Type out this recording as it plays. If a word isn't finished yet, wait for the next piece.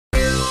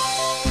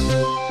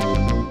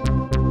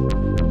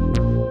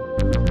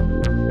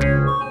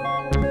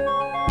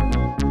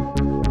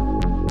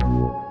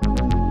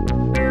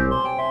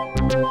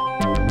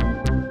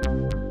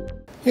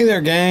Hey there,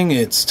 gang,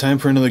 it's time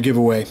for another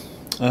giveaway.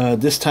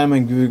 This time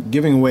I'm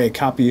giving away a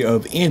copy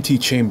of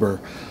Antichamber,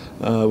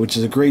 which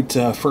is a great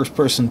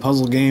first-person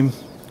puzzle game,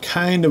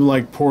 kind of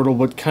like Portal,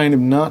 but kind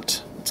of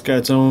not. It's got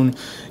its own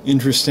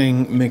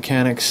interesting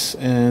mechanics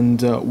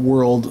and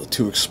world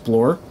to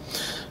explore.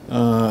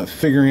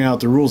 Figuring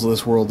out the rules of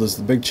this world is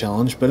the big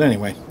challenge, but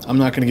anyway, I'm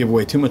not going to give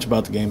away too much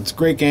about the game. It's a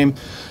great game.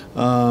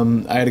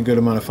 I had a good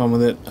amount of fun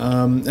with it,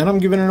 and I'm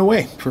giving it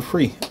away for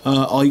free.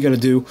 All you got to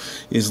do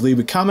is leave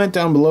a comment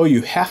down below.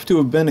 You have to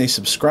have been a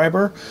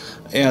subscriber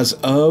as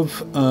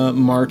of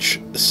March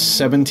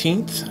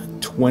 17th,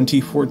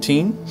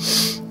 2014,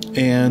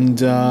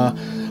 and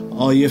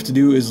all you have to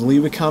do is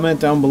leave a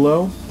comment down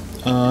below.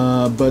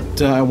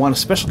 But I want a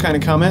special kind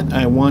of comment.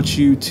 I want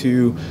you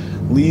to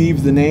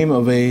leave the name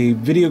of a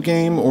video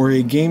game or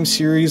a game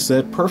series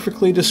that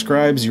perfectly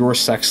describes your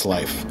sex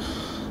life.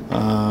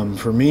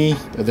 For me,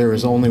 there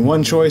is only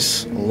one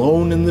choice: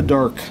 Alone in the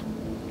Dark.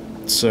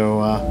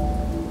 So,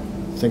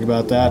 think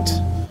about that.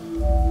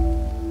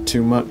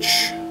 Too much.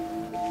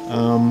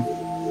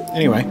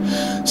 Anyway,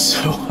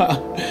 so,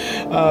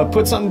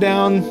 put something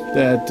down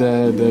that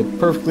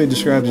perfectly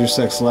describes your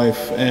sex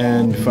life,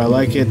 and if I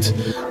like it,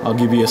 I'll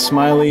give you a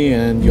smiley,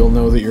 and you'll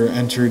know that you're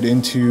entered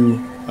into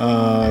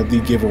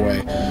the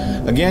giveaway.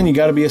 Again, you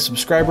got to be a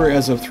subscriber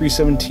as of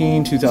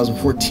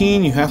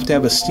 3/17/2014. You have to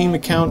have a Steam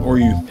account, or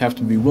you have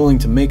to be willing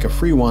to make a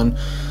free one.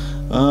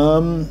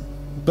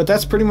 But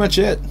that's pretty much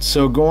it.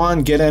 So go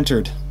on, get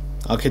entered.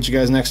 I'll catch you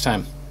guys next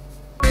time.